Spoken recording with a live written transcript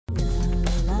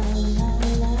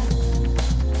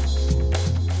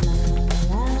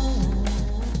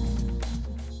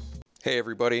Hey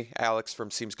everybody, Alex from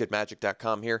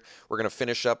SeemsGoodMagic.com here. We're going to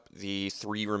finish up the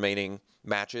 3 remaining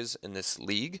matches in this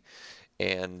league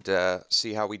and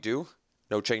see how we do.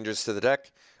 No changes to the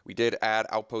deck. We did add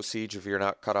Outpost Siege if you're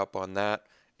not caught up on that,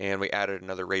 and we added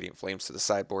another Radiant Flames to the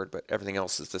sideboard, but everything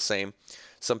else is the same.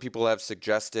 Some people have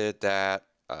suggested that,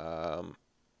 well,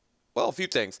 a few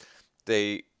things.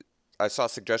 I saw a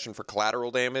suggestion for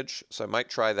collateral damage, so I might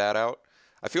try that out.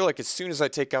 I feel like as soon as I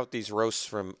take out these roasts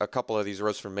from a couple of these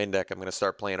roasts from main deck, I'm going to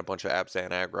start playing a bunch of Abzan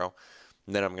aggro,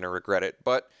 and then I'm going to regret it.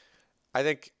 But I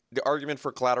think the argument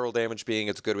for collateral damage being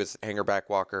it's good with Hangerback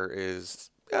Walker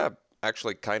is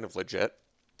actually kind of legit.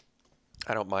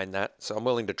 I don't mind that, so I'm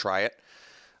willing to try it.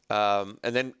 And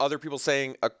then other people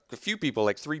saying, a few people,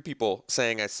 like 3 people,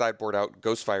 saying I sideboard out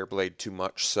Ghostfire Blade too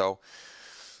much. So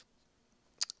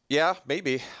yeah,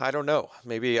 maybe. I don't know.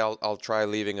 Maybe I'll try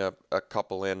leaving a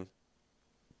couple in.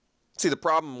 See, the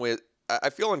problem with, I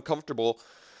feel uncomfortable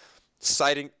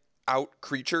siding out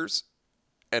creatures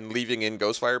and leaving in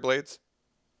Ghostfire Blades,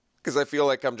 because I feel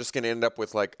like I'm just going to end up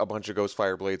with like a bunch of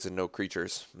Ghostfire Blades and no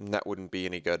creatures, and that wouldn't be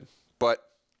any good. But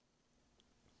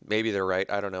maybe they're right.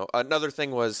 I don't know. Another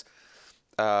thing was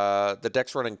the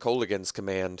deck's running Kolaghan's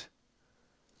Command.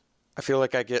 I feel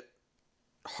like I get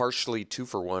harshly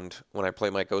 2-for-1'd when I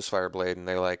play my Ghostfire Blade, and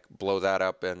they like blow that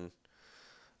up, and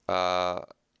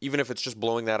even if it's just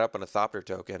blowing that up on a Thopter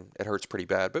token, it hurts pretty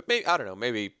bad. But maybe, I don't know,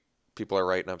 maybe people are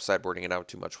right and I'm sideboarding it out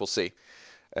too much. We'll see.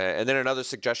 And then another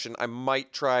suggestion, I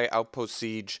might try Outpost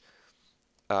Siege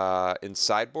in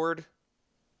sideboard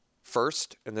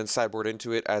first and then sideboard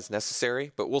into it as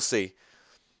necessary, but we'll see.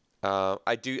 I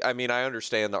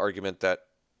understand the argument that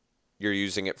you're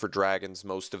using it for dragons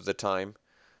most of the time,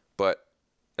 but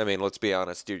I mean, let's be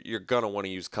honest, you're going to want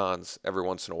to use cons every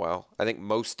once in a while. I think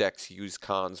most decks use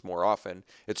cons more often.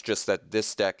 It's just that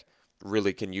this deck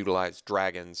really can utilize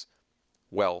dragons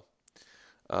well.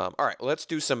 All right, let's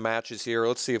do some matches here.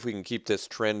 Let's see if we can keep this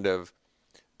trend of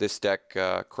this deck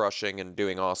crushing and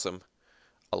doing awesome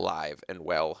alive and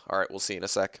well. All right, we'll see in a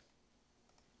sec.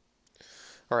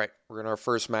 All right, we're in our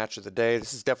first match of the day.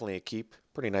 This is definitely a keep.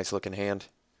 Pretty nice looking hand.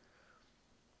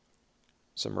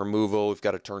 Some removal. We've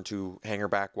got a turn 2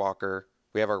 Hangerback Walker.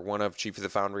 We have our 1 of Chief of the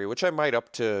Foundry, which I might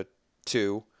up to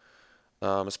 2,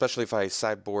 especially if I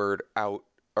sideboard out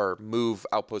or move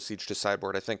Outpost Siege to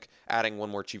sideboard. I think adding 1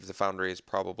 more Chief of the Foundry is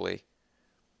probably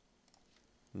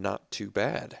not too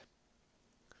bad.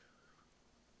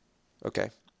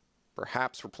 Okay,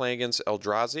 perhaps we're playing against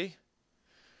Eldrazi,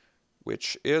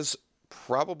 which is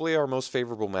probably our most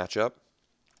favorable matchup.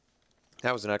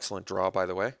 That was an excellent draw, by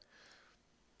the way.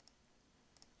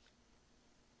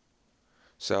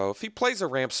 So if he plays a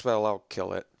ramp spell, I'll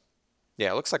kill it. Yeah,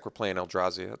 it looks like we're playing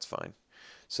Eldrazi. That's fine.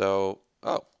 So,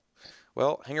 oh,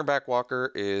 well, Hangerback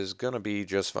Walker is gonna be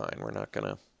just fine. We're not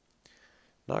gonna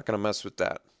mess with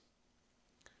that.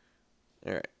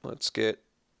 All right, let's get.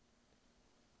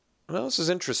 Well, this is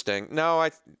interesting. No,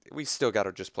 we still got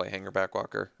to just play Hangerback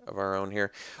Walker of our own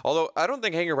here. Although I don't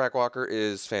think Hangerback Walker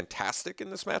is fantastic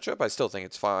in this matchup. I still think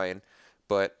it's fine,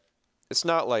 but it's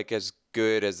not like as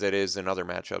good as it is in other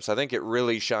matchups. I think it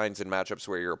really shines in matchups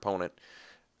where your opponent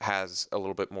has a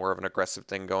little bit more of an aggressive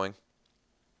thing going.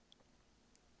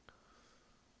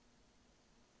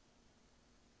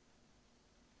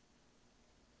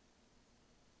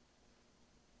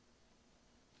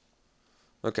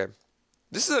 Okay.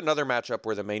 This is another matchup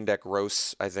where the main deck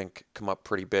roasts, I think, come up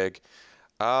pretty big.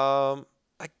 I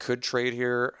could trade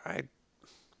here.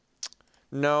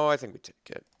 No, I think we take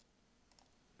it.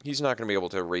 He's not going to be able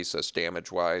to erase us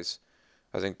damage-wise.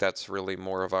 I think that's really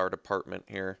more of our department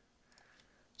here.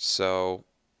 So,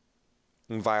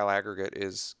 Vile Aggregate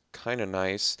is kind of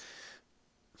nice.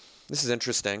 This is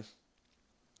interesting.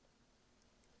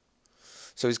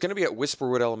 So he's going to be at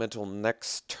Whisperwood Elemental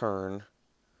next turn.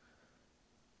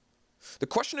 The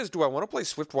question is, do I want to play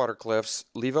Swiftwater Cliffs,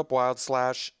 leave up Wild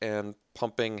Slash, and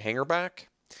pumping Hangerback?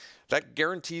 That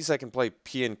guarantees I can play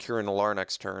P and Kirin Alar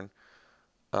next turn.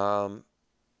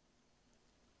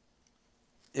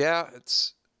 Yeah,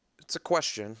 it's a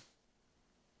question.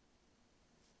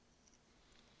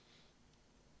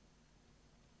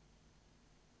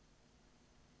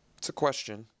 It's a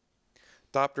question.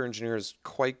 Thopter Engineer is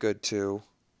quite good too.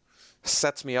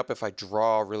 Sets me up if I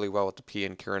draw really well with the P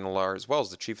and Kirin Alar, as well as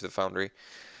the Chief of the Foundry.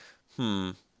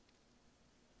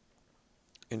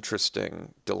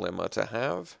 Interesting dilemma to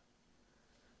have.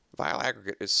 Vile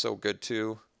Aggregate is so good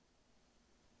too.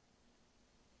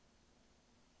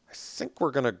 I think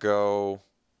we're gonna go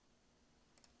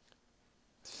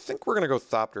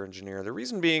Thopter Engineer. The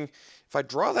reason being, if I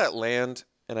draw that land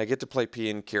and I get to play P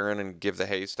and Kirin and give the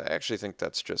haste, I actually think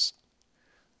that's just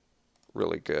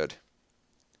really good.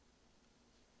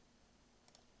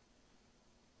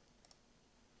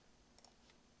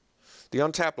 The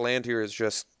untapped land here is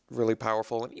just really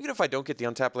powerful. And even if I don't get the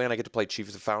untapped land, I get to play Chief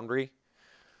of the Foundry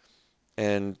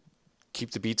and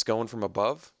keep the beats going from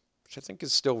above, which I think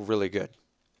is still really good.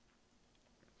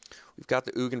 We've got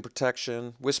the Ugin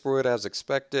protection, Whisperwood as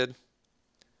expected.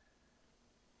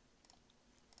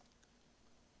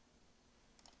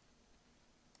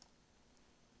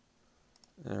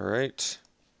 All right,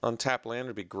 untapped land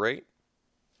would be great.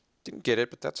 Didn't get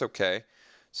it, but that's okay.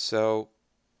 So,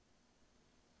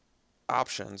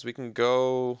 options. We can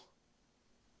go,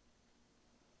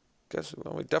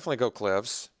 well, we definitely go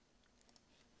Cliffs.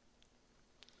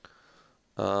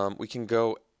 We can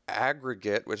go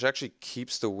Aggregate, which actually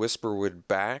keeps the Whisperwood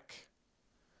back.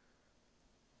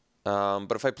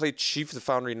 But if I play Chief of the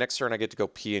Foundry next turn, I get to go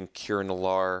P and Cure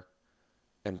Nalar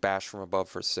and Bash from above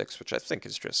for 6, which I think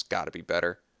is just got to be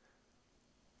better.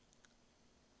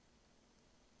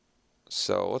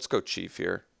 So let's go Chief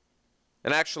here.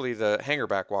 And actually, the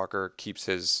Hangerback Walker keeps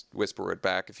his Whisperwood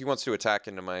back. If he wants to attack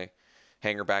into my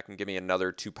Hangerback and give me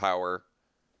another 2-power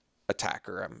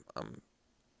attacker, I'm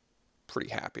pretty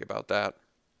happy about that.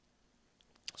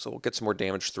 So we'll get some more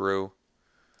damage through.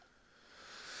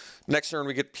 Next turn,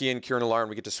 we get P and Cure Nalar, and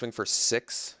we get to swing for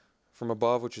 6 from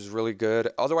above, which is really good.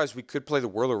 Otherwise, we could play the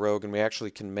Whirler Rogue, and we actually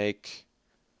can make...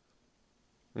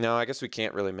 No, I guess we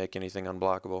can't really make anything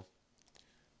unblockable.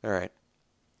 All right.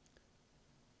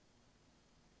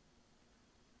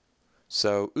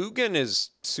 So Ugin is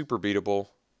super beatable.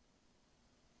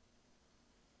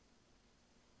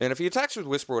 And if he attacks with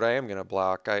Whisperwood, I am going to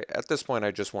block. At this point,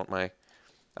 I just want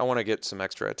I want to get some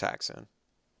extra attacks in.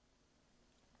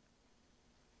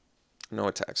 No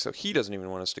attacks. So he doesn't even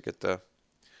want us to get the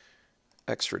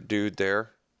extra dude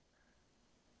there.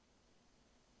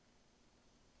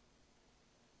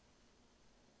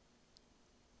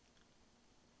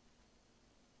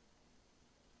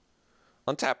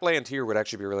 Untapped land here would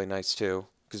actually be really nice too,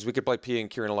 because we could play P and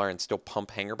Cure Nalar and still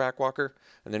pump Hangerback Walker,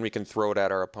 and then we can throw it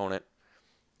at our opponent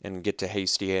and get to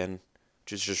Hasty in,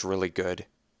 which is just really good.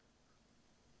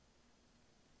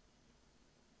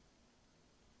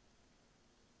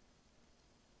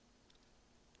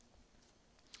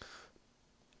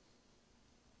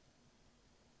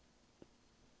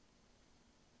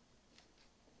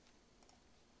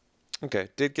 Okay,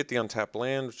 did get the untapped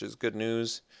land, which is good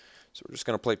news. So we're just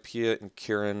going to play Pia and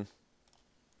Kieran.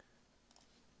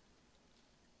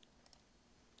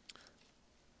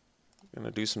 Going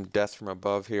to do some death from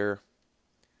above here.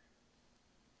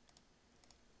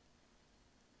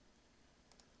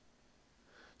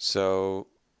 So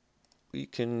we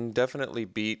can definitely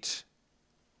beat...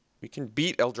 We can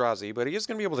beat Eldrazi, but he is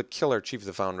going to be able to kill our Chief of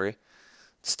the Foundry.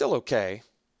 It's still okay.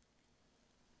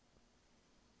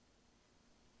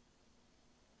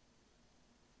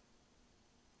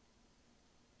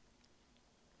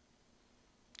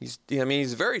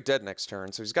 He's very dead next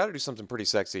turn, so he's got to do something pretty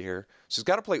sexy here. So he's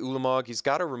got to play Ulamog. He's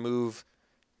got to remove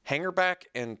Hangerback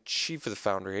and Chief of the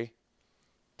Foundry.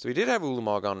 So he did have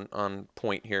Ulamog on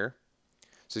point here.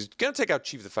 So he's going to take out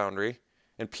Chief of the Foundry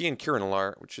and P and Cure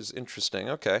Nalar, which is interesting.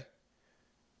 Okay.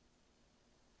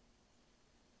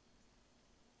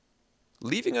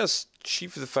 Leaving us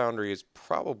Chief of the Foundry is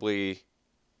probably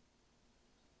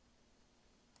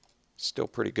still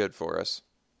pretty good for us.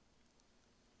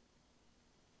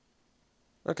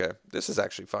 Okay, this is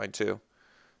actually fine too.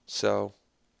 So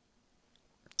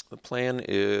the plan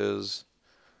is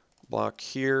block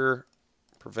here,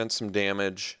 prevent some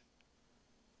damage,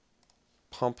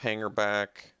 pump Hangerback.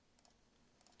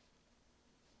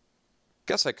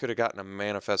 Guess I could have gotten a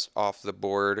Manifest off the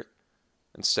board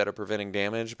instead of preventing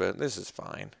damage, but this is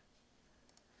fine.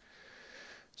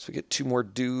 So we get 2 more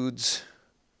dudes.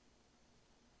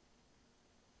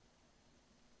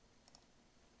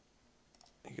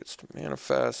 He gets to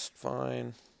Manifest,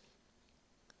 fine.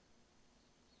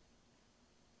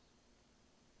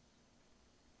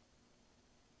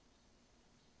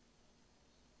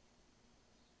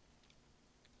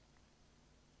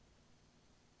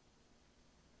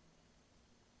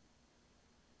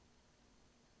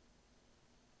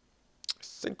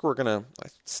 I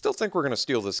still think we're gonna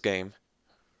steal this game.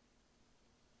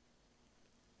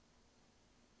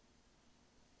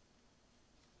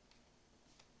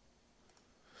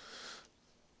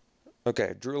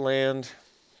 Okay, drew land.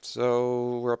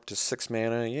 So we're up to 6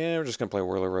 mana. Yeah, we're just gonna play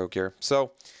Whirler Rogue here.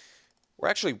 So we're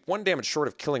actually 1 damage short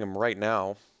of killing him right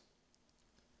now,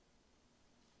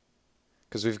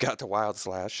 because we've got the Wild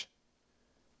Slash.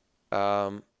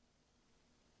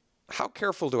 How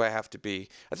careful do I have to be?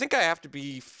 I think I have to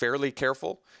be fairly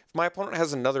careful. If my opponent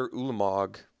has another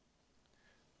Ulamog,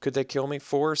 could they kill me?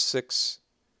 4, 6,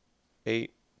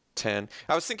 8, 10.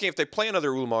 I was thinking if they play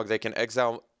another Ulamog, they can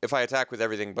exile if I attack with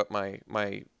everything but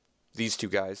these two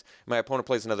guys, my opponent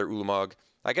plays another Ulamog,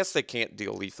 I guess they can't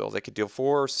deal lethal. They could deal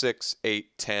 4, 6,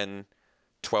 8, 10,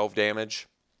 12 damage.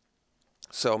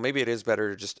 So maybe it is better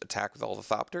to just attack with all the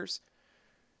Thopters.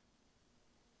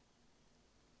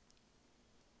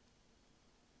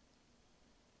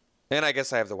 And I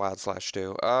guess I have the Wild Slash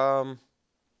too. Alright,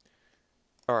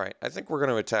 I think we're going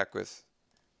to attack with...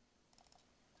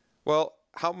 Well,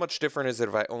 how much different is it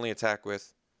if I only attack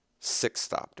with 6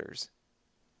 Thopters?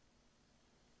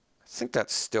 I think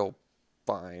that's still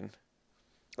fine.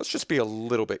 Let's just be a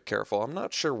little bit careful. I'm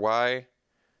not sure why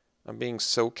I'm being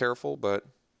so careful, but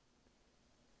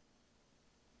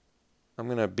I'm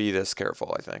going to be this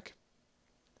careful, I think.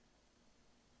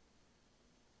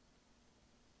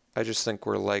 I just think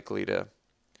we're likely to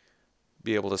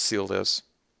be able to seal this,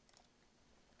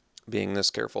 being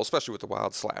this careful, especially with the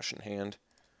Wild Slash in hand.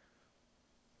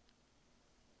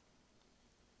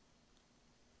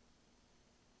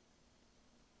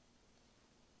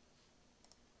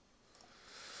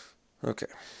 Okay,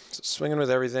 so swinging with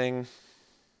everything.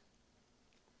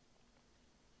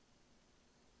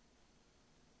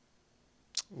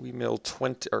 We mill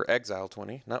 20, or exile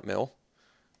 20, not mill,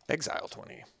 exile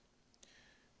 20.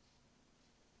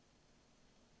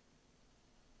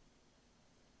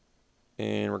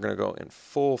 And we're going to go in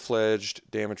full-fledged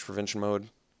damage prevention mode.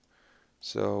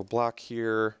 So block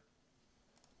here,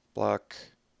 block.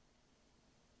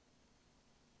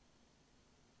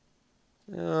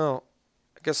 Oh,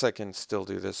 I guess I can still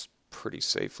do this pretty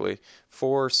safely.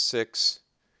 4, 6,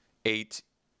 8.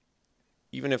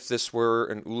 Even if this were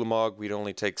an Ulamog, we'd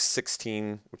only take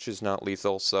 16, which is not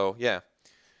lethal. So, yeah.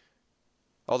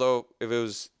 Although, if it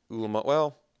was Ulamog,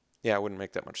 well, yeah, it wouldn't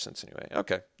make that much sense anyway.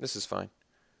 Okay, this is fine.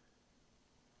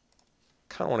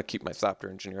 Kind of want to keep my Thopter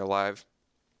Engineer alive.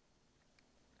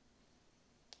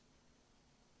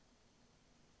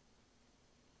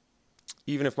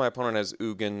 Even if my opponent has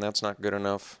Ugin, that's not good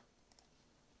enough.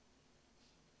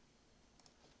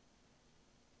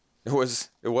 It was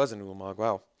an Ulamog,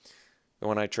 wow. The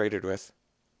one I traded with.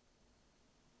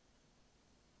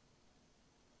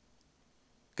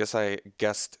 Guess I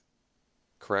guessed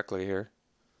correctly here.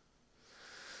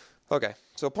 Okay,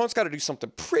 so opponent's got to do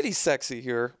something pretty sexy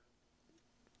here.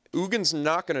 Ugin's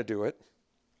not going to do it.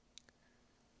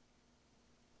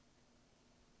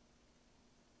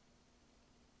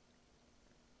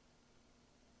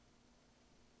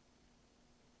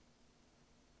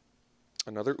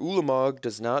 Another Ulamog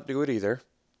does not do it either.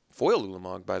 Foil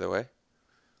Ulamog, by the way.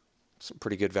 Some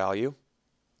pretty good value.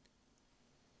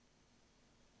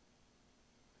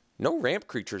 No ramp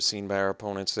creatures seen by our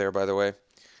opponents there, by the way.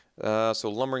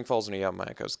 So Lumbering Falls into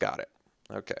Yamaikos. Got it.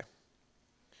 Okay.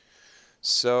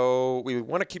 So we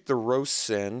want to keep the roasts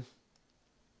in.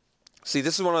 See,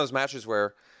 this is one of those matches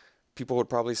where people would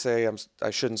probably say I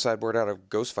shouldn't sideboard out of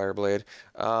Ghostfire Blade.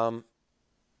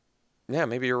 Yeah,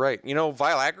 maybe you're right. You know,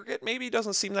 Vile Aggregate maybe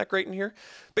doesn't seem that great in here.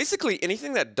 Basically,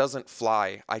 anything that doesn't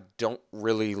fly, I don't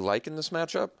really like in this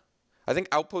matchup. I think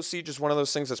Outpost Siege is one of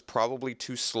those things that's probably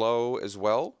too slow as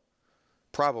well.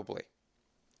 Probably.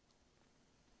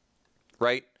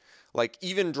 Right? Like,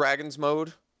 even Dragon's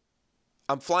Mode,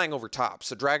 I'm flying over top,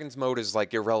 so Dragon's Mode is,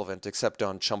 like, irrelevant except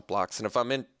on chump blocks. And if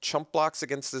I'm in chump blocks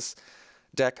against this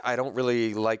deck, I don't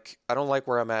like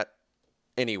where I'm at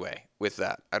anyway with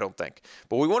that, I don't think.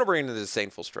 But we want to bring in the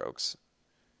Disdainful Strokes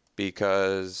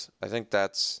because I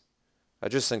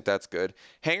just think that's good.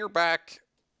 Hanger Back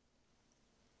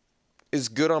is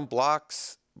good on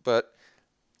blocks, but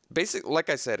basically, like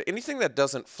I said, anything that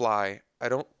doesn't fly, I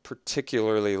don't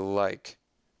particularly like.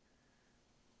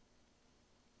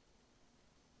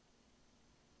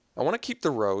 I want to keep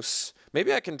the roasts.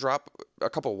 Maybe I can drop a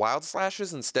couple Wild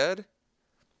Slashes instead.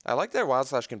 I like that Wild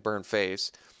Slash can burn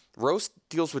face. Roast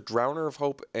deals with Drowner of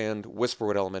Hope and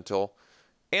Whisperwood Elemental.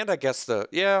 And I guess we're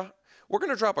going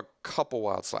to drop a couple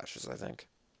Wild Slashes, I think.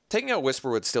 Taking out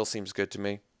Whisperwood still seems good to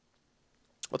me.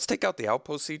 Let's take out the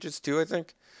Outpost Sieges too, I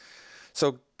think.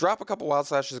 So drop a couple Wild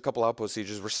Slashes, a couple Outpost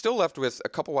Sieges. We're still left with a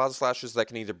couple Wild Slashes that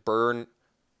can either burn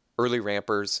early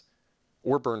Rampers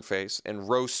or burn face, and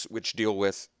Roasts, which deal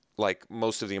with like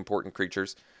most of the important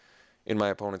creatures in my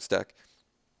opponent's deck.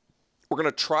 We're going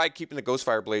to try keeping the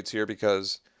Ghostfire Blades here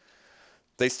because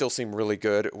they still seem really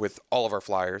good with all of our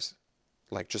flyers.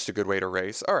 Like, just a good way to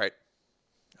race. All right.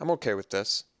 I'm okay with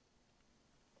this.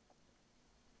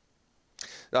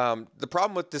 The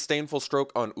problem with Disdainful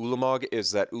Stroke on Ulamog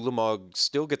is that Ulamog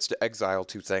still gets to exile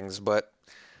 2 things, but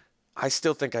I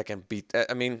still think I can beat that.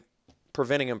 I mean,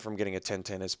 preventing him from getting a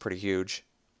 10-10 is pretty huge.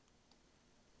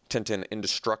 10-10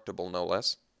 indestructible, no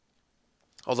less.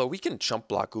 Although we can chump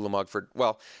block Ulamog for,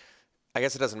 well, I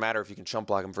guess it doesn't matter if you can chump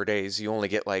block him for days. You only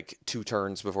get like 2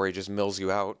 turns before he just mills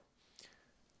you out.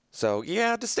 So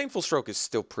yeah, Disdainful Stroke is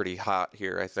still pretty hot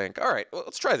here, I think. All right, well,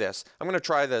 let's try this. I'm going to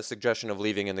try the suggestion of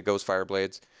leaving in the Ghostfire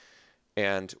Blades.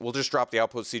 And we'll just drop the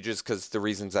Outpost Sieges because the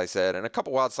reasons I said. And a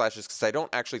couple Wild Slashes because I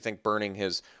don't actually think burning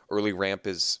his early ramp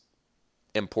is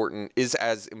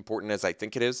as important as I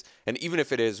think it is. And even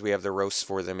if it is, we have the roasts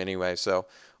for them anyway. So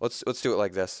let's do it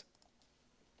like this.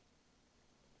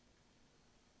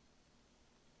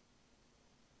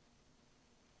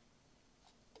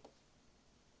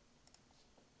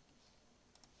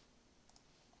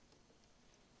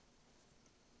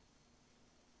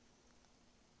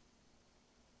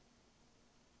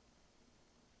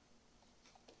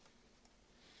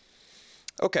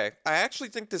 Okay, I actually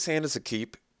think this hand is a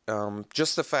keep.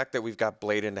 Just the fact that we've got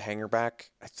Blade into Hanger back,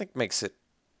 I think makes it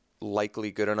likely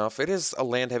good enough. It is a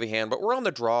land-heavy hand, but we're on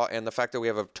the draw, and the fact that we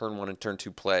have a turn 1 and turn 2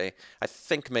 play, I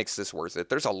think makes this worth it.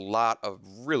 There's a lot of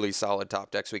really solid top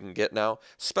decks we can get now,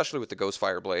 especially with the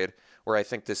Ghostfire Blade, where I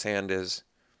think this hand is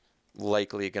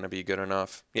likely going to be good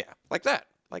enough. Yeah, like that.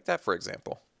 Like that, for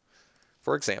example.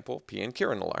 For example, P and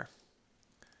Kiranalar.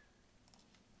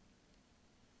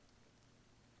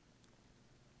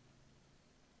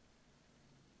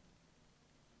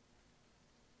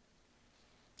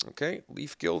 Okay,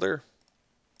 Leaf Gilder.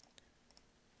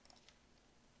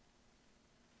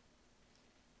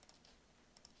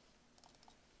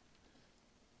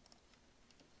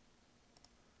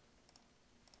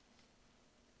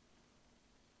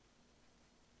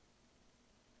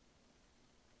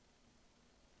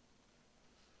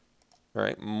 All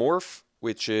right, Morph,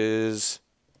 which is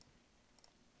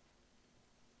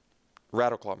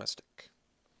Rattleclaw Mystic.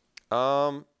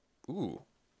 Ooh,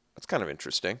 that's kind of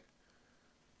interesting.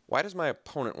 Why does my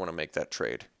opponent want to make that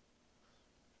trade?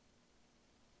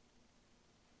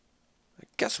 I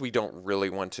guess we don't really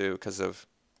want to because of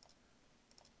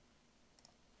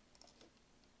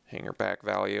hanger back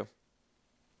value.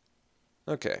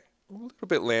 Okay, a little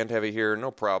bit land heavy here.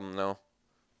 No problem, though.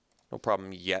 No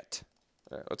problem yet.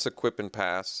 All right, let's equip and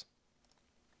pass.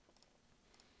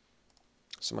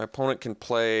 So my opponent can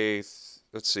play,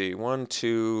 let's see, 1,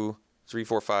 2, 3,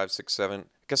 4, 5, 6, 7. I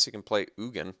guess he can play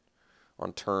Ugin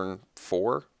on turn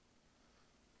 4.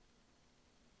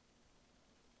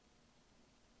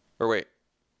 Or wait,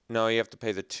 no, you have to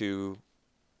pay the 2.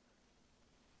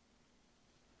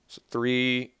 So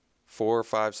 3, 4,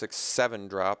 5, 6, 7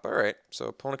 drop. All right, so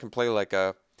opponent can play like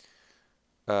a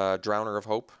Drowner of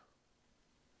Hope.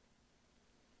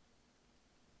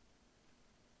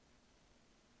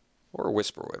 Or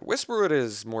Whisperwood. Whisperwood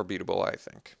is more beatable, I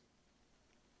think.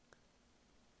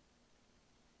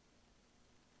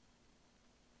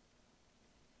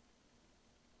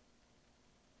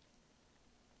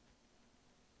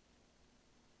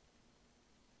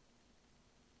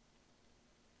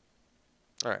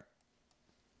 All right.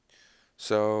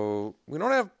 So we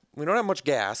don't have much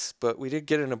gas, but we did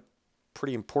get in a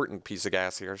pretty important piece of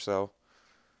gas here, so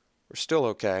we're still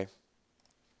okay.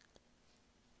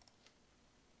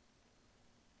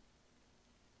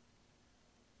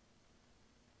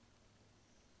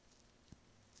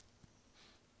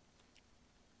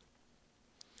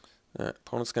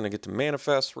 Opponent's going to get to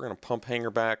manifest. We're going to pump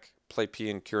Hanger back, play P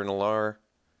and Kiranalar,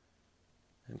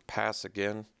 and pass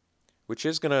again, which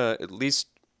is going to at least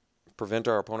prevent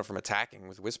our opponent from attacking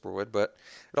with Whisperwood, but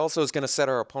it also is going to set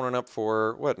our opponent up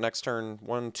for, what, next turn?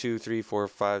 1, 2, 3, 4,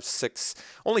 5, 6.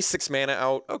 Only 6 mana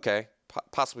out. Okay,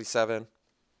 possibly 7.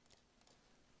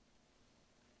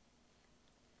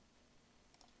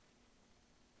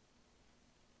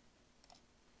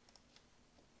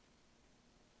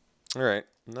 All right,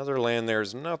 another land there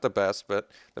is not the best,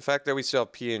 but the fact that we still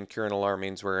have P and Kiranalar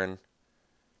means we're in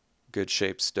good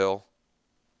shape still.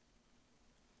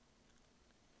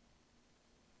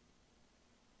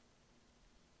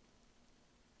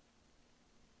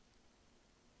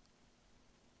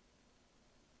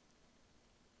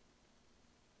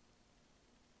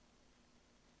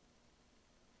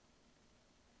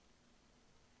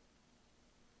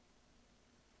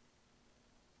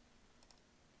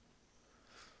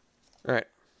 All right,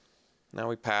 now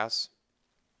we pass.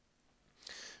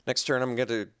 Next turn, I'm going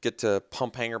to get to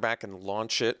pump Hanger back and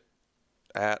launch it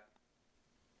at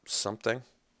something.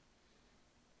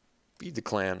 Feed the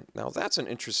Clan. Now, that's an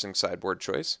interesting sideboard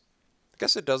choice. I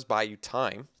guess it does buy you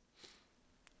time.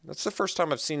 That's the first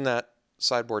time I've seen that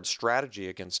sideboard strategy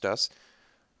against us.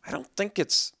 I don't think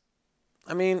it's...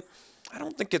 I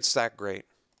don't think it's that great.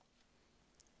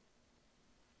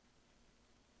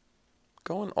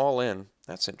 Going all in.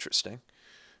 That's interesting.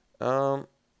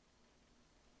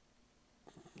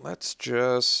 Let's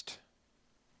just...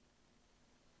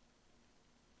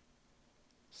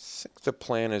 think the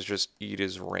plan is just eat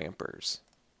his rampers.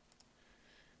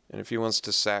 And if he wants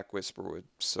to sack Whisperwood,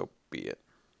 so be it.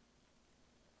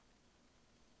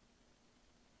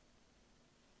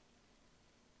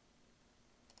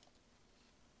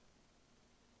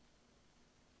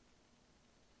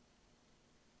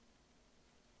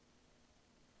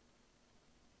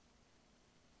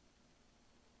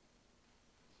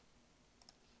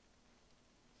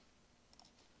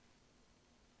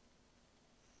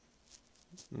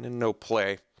 And then no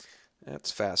play. That's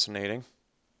fascinating.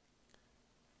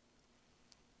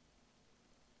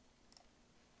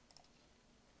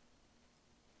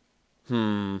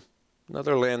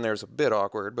 Another land there's a bit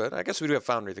awkward, but I guess we do have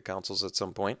Foundry the Councils at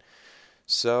some point.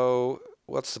 So,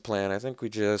 what's the plan? I think we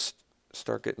just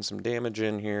start getting some damage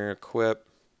in here, equip.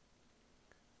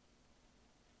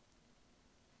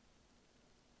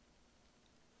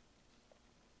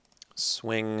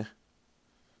 Swing.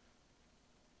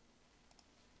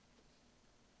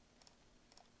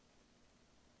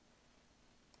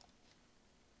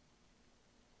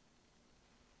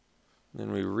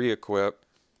 Then we re-equip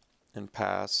and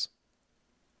pass.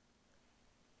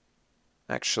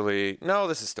 Actually, no,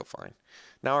 this is still fine.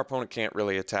 Now our opponent can't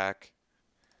really attack.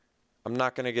 I'm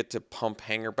not going to get to pump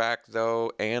Hanger back,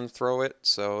 though, and throw it,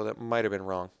 so that might have been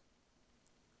wrong.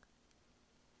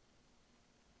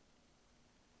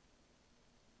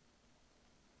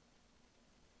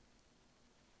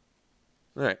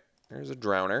 All right, there's a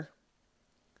Drowner.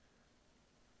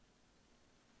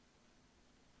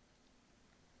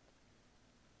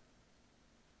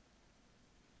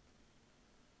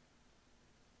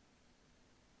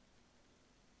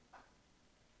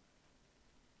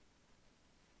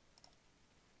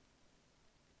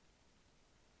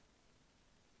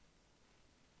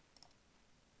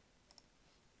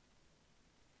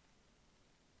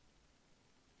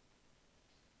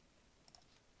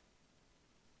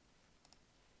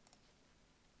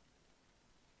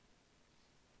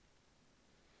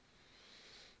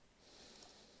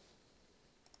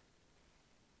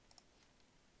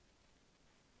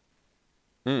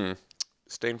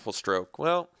 Disdainful Stroke.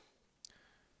 Well,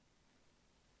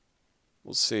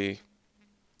 we'll see.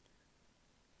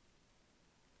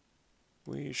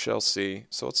 We shall see.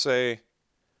 So let's say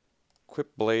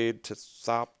equip Blade to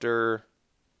Thopter.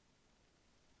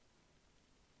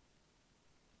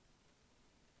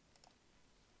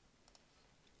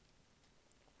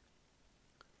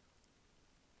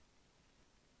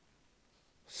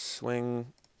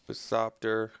 Swing with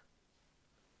Thopter.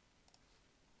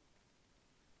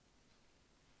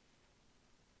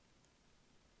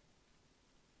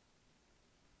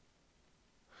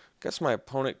 Guess my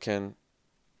opponent can...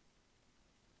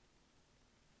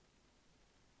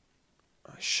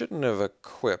 I shouldn't have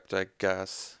equipped, I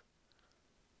guess.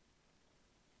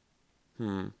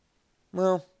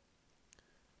 Well...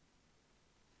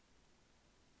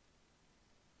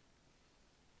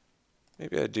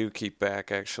 maybe I do keep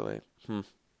back, actually.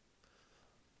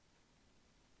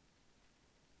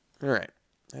 Alright.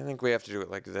 I think we have to do it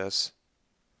like this.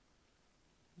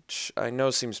 Which I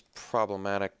know seems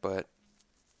problematic, but...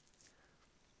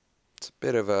 it's a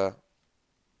bit of a...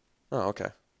 oh, okay.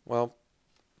 Well,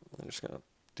 I'm just going to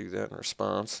do that in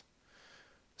response.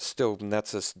 Still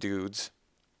nets us dudes.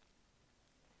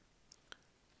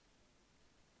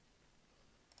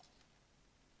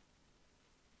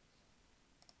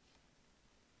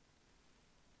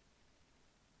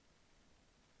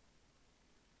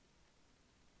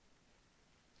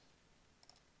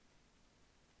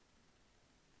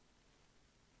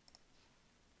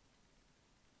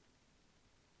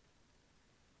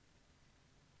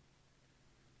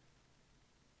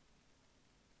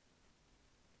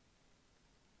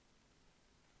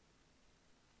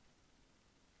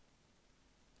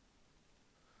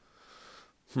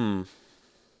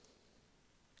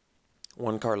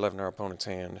 One card left in our opponent's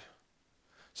hand.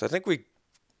 So I think we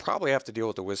probably have to deal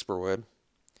with the Whisperwood,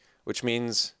 which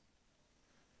means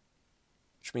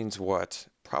what?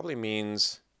 Probably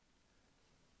means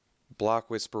block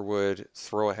Whisperwood,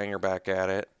 throw a hanger back at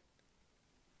it.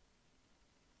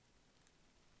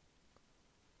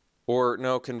 Or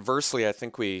no, conversely, I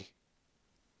think we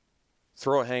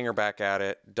throw a hanger back at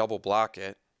it, double block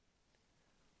it,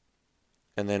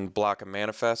 and then block a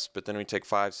manifest, but then we take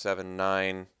 5, 7,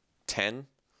 9, 10.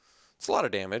 It's a lot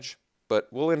of damage, but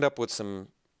we'll end up with some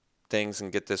things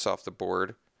and get this off the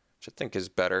board, which I think is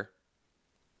better.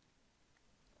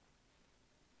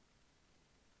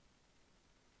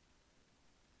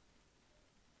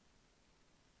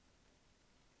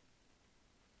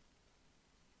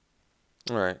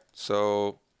 All right,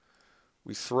 so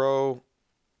we throw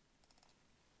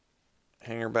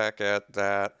hanger back at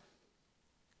that.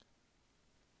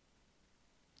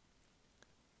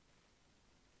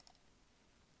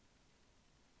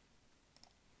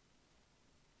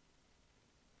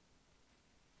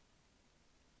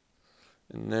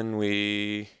 And then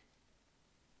we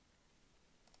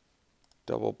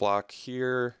double block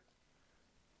here.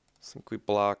 I think we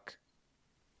block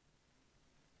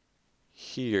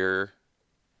here.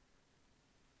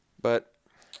 But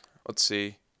let's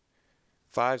see.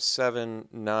 5, 7,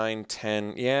 9,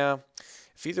 10. Yeah.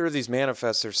 If either of these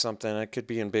manifests or something, I could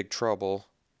be in big trouble.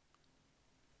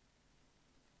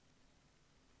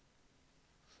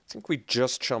 I think we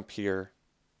just chump here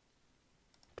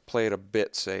to play it a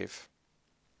bit safe.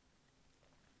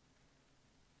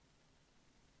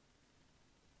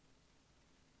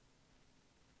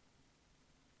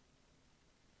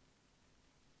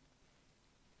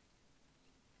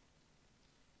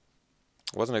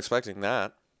 Wasn't expecting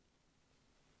that.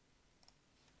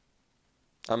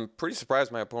 I'm pretty surprised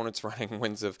my opponent's running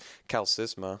Winds of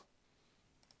Calcisma.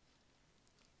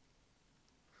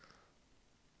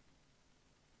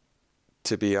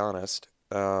 To be honest.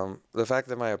 The fact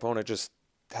that my opponent just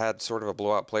had sort of a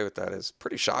blowout play with that is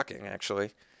pretty shocking,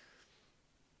 actually.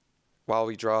 While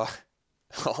we draw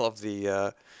all of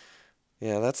the...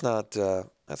 yeah, that's not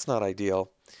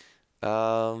ideal.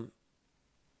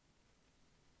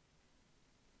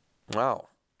 Wow.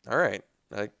 All right.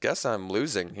 I guess I'm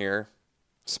losing here,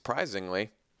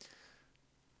 surprisingly.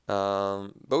 But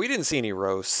we didn't see any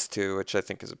roasts, too, which I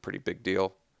think is a pretty big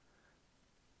deal.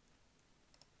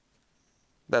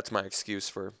 That's my excuse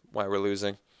for why we're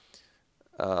losing.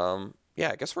 Yeah,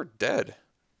 I guess we're dead.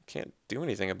 Can't do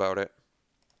anything about it.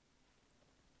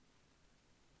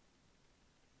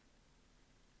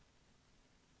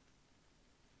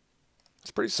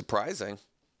 It's pretty surprising.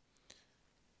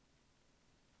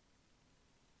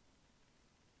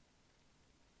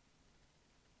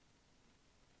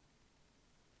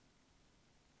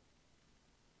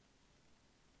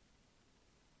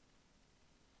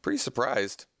 Pretty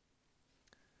surprised.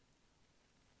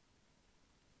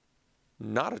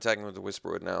 Not attacking with the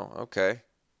Whisperwood now. Okay.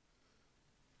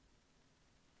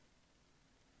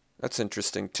 That's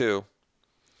interesting, too.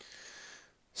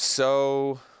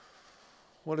 So,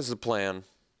 what is the plan?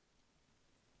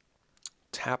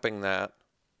 Tapping that.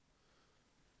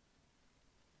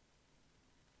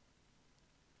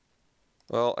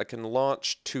 Well, I can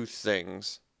launch 2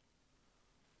 things.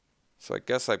 So I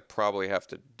guess I probably have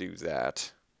to do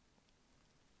that.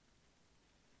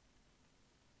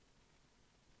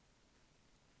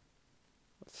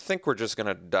 I think we're just going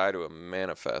to die to a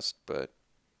manifest, but...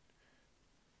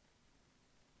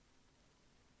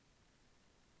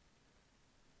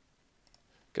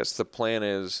 guess the plan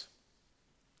is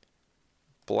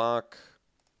block,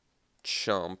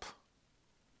 chump.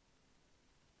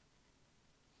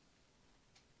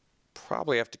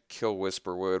 Probably have to kill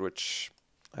Whisperwood, which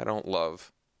I don't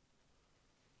love.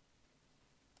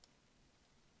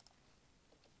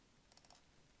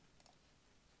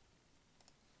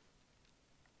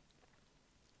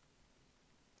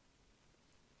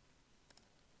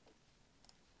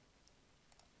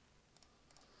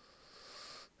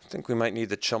 I think we might need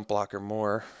the chump blocker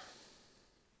more.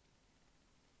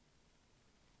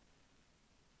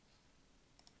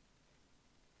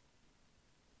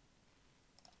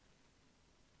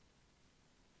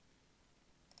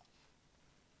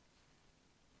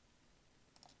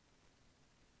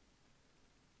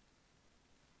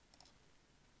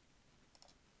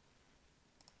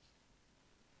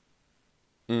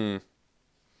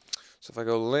 So if I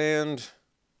go land,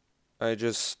 I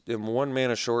just am 1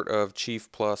 mana short of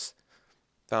Chief plus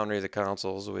Foundry of the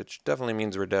Councils, which definitely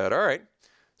means we're dead. All right.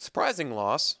 Surprising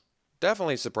loss.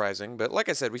 Definitely surprising. But like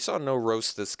I said, we saw no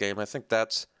roast this game. I think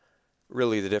that's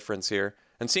really the difference here.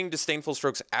 And seeing Disdainful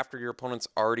Strokes after your opponent's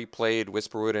already played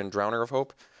Whisperwood and Drowner of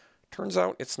Hope, turns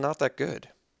out it's not that good.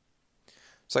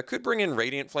 So I could bring in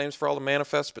Radiant Flames for all the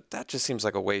manifests, but that just seems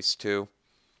like a waste too.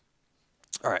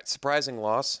 All right, surprising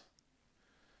loss.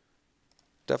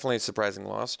 Definitely a surprising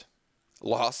loss.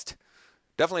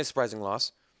 Definitely a surprising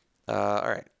loss. All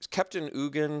right, Captain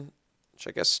Ugin, which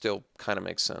I guess still kind of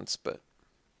makes sense, but...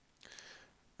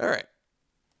 all right.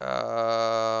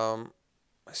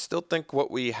 I still think what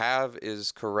we have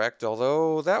is correct,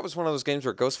 although that was one of those games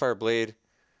where Ghostfire Blade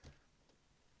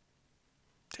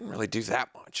didn't really do that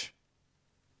much.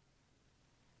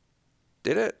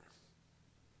 Did it?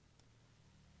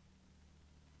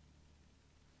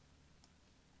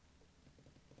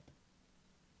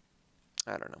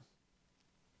 I don't know.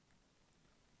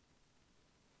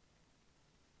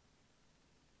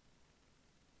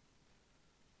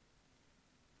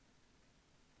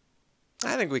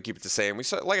 I think we keep it the same. We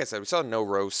saw, like I said, we saw no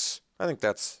roasts. I think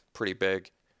that's pretty big.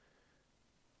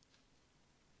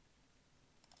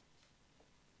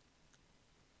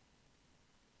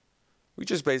 We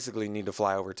just basically need to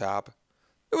fly over top.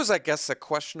 It was, I guess, a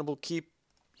questionable keep.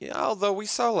 Yeah, although we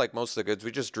saw like most of the goods.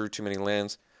 We just drew too many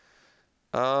lands.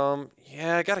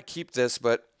 Yeah, I gotta keep this,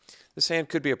 but this hand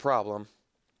could be a problem.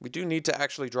 We do need to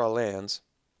actually draw lands.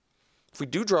 If we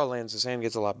do draw lands, this hand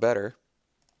gets a lot better.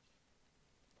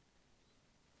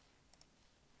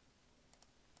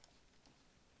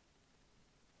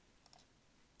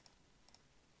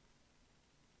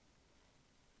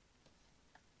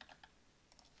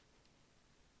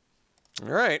 All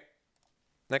right.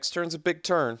 Next turn's a big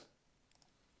turn.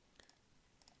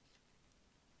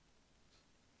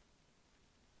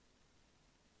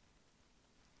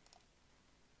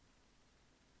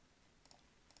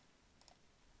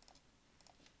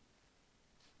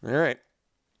 All right.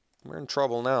 We're in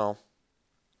trouble now.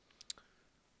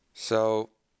 So,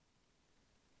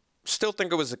 still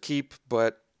think it was a keep,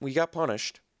 but we got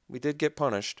punished. We did get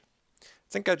punished. I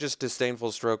think I just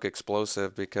Disdainful Stroke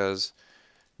Explosive because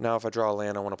now if I draw a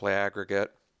land, I want to play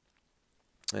Aggregate.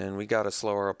 And we got to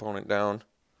slow our opponent down.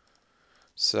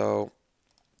 So,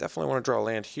 definitely want to draw a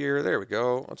land here. There we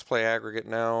go. Let's play Aggregate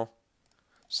now.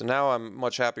 So now I'm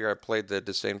much happier I played the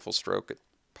Disdainful Stroke. It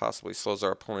possibly slows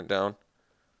our opponent down.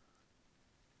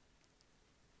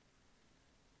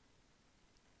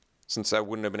 Since I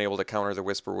wouldn't have been able to counter the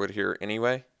Whisperwood here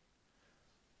anyway.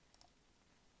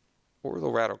 Or the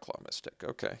Rattleclaw Mystic.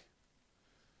 Okay.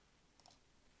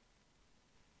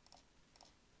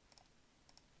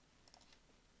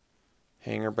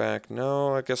 Hanger back.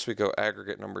 No, I guess we go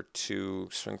Aggregate number 2.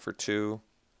 Swing for 2.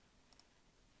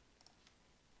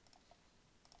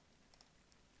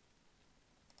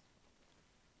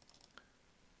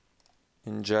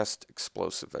 Ingest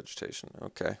Explosive Vegetation.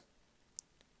 Okay.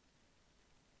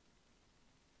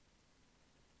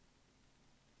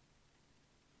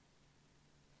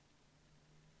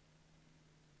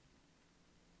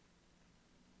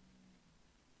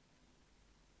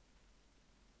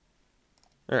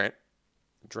 All right.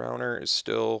 Drowner is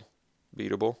still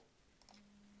beatable.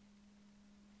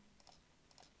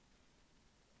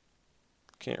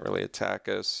 Can't really attack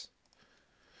us.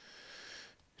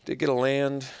 Did get a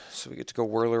land, so we get to go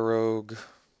Whirler Rogue.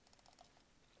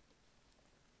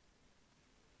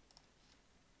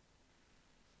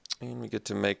 And we get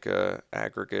to make a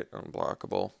Aggregate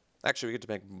unblockable. Actually, we get to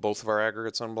make both of our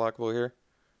aggregates unblockable here.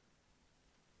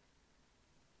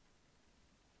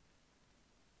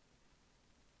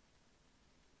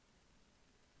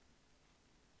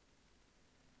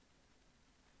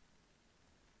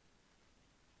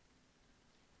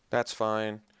 That's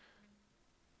fine.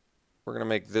 We're going to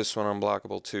make this one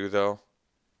unblockable too, though.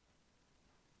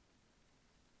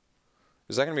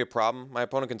 Is that going to be a problem? My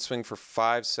opponent can swing for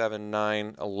 5, 7,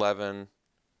 9, 11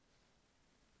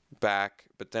 back,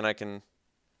 but then I can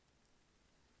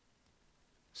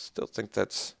still think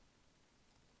that's...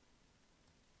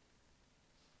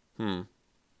 Well,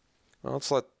 let's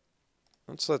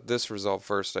let this resolve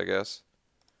first, I guess.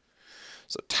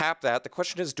 So tap that. The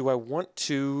question is, do I want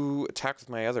to attack with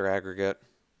my other aggregate?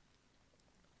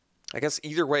 I guess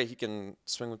either way he can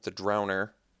swing with the Drowner.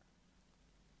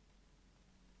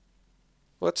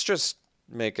 Let's just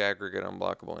make Aggregate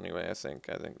unblockable anyway, I think.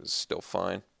 I think this is still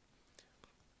fine.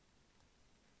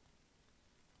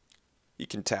 You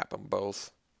can tap them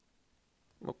both.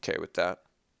 I'm okay with that.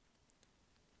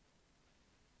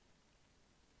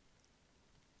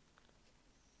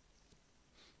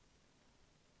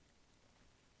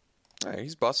 All right,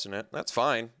 he's busting it. That's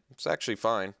fine. It's actually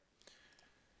fine.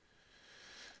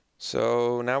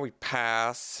 So now we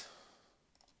pass.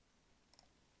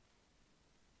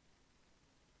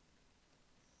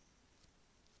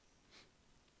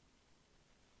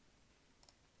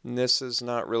 And this is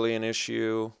not really an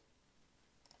issue.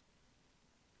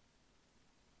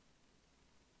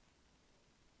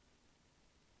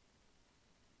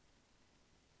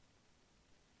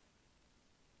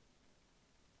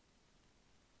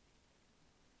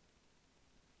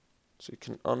 So you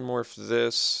can unmorph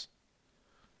this.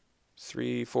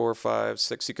 3, 4, 5,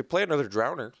 6. You could play another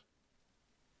Drowner.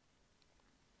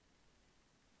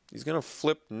 He's going to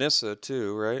flip Nissa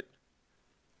too, right?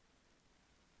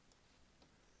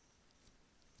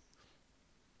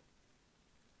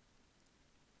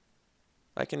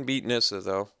 I can beat Nissa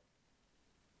though.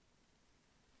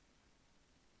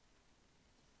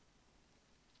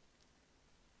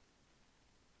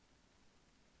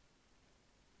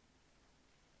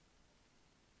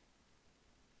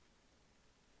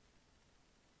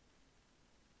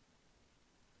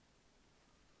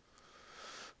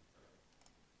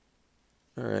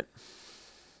 All right.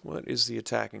 What is the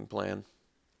attacking plan?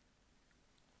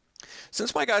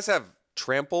 Since my guys have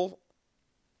trample,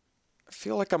 I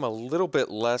feel like I'm a little bit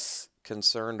less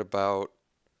concerned about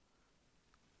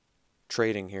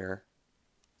trading here.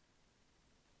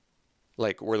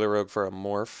 Like Whirler Rogue for a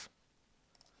morph.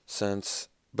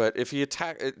 But if he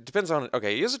it depends on,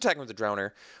 okay, he is attacking with the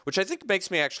Drowner, which I think makes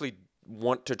me actually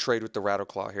want to trade with the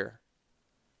Rattleclaw here.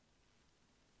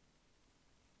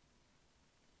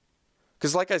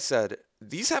 Because like I said,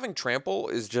 these having trample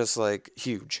is just like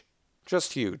huge.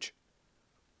 Just huge.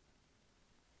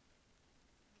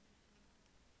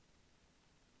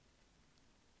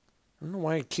 I don't know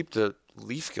why I keep the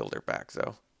Leaf Gilder back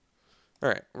though.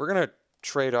 Alright, we're going to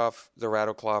trade off the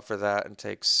Rattleclaw for that and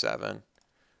take 7.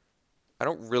 I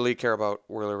don't really care about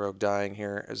Whirler Rogue dying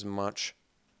here as much.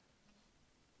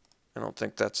 I don't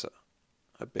think that's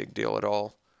a big deal at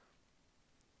all.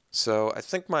 So I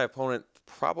think my opponent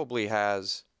probably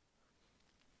has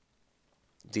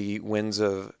the Winds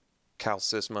of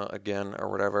Calcisma again or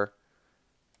whatever.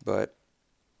 But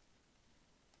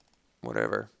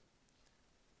whatever.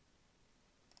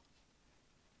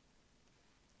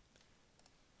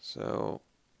 So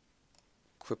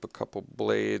equip a couple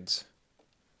blades.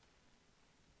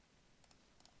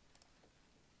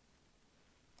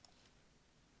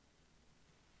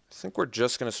 I think we're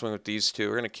just going to swing with these two.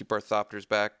 We're going to keep our Thopters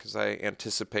back because I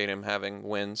anticipate him having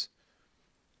wins.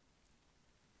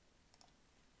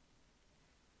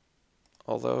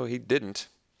 Although he didn't.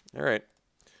 All right.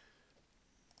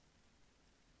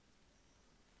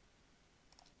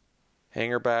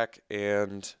 Hangerback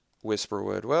and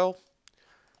Whisperwood. Well,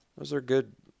 those are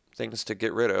good things to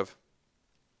get rid of.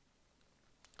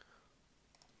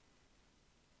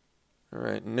 All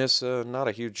right, Nissa, not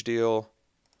a huge deal.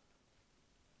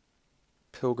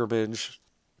 Pilgrimage,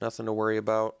 nothing to worry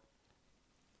about.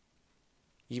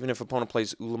 Even if opponent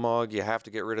plays Ulamog, you have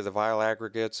to get rid of the Vile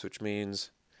Aggregates, which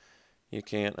means you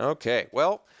can't. Okay,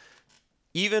 well,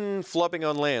 even flubbing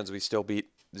on lands, we still beat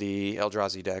the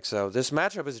Eldrazi deck. So this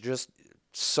matchup is just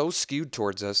so skewed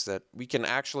towards us that we can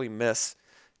actually miss,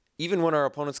 even when our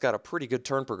opponent's got a pretty good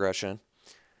turn progression,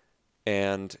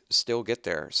 and still get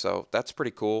there. So that's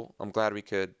pretty cool. I'm glad we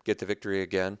could get the victory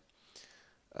again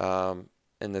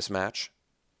in this match.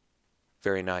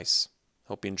 Very nice.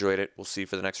 Hope you enjoyed it. We'll see you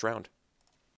for the next round.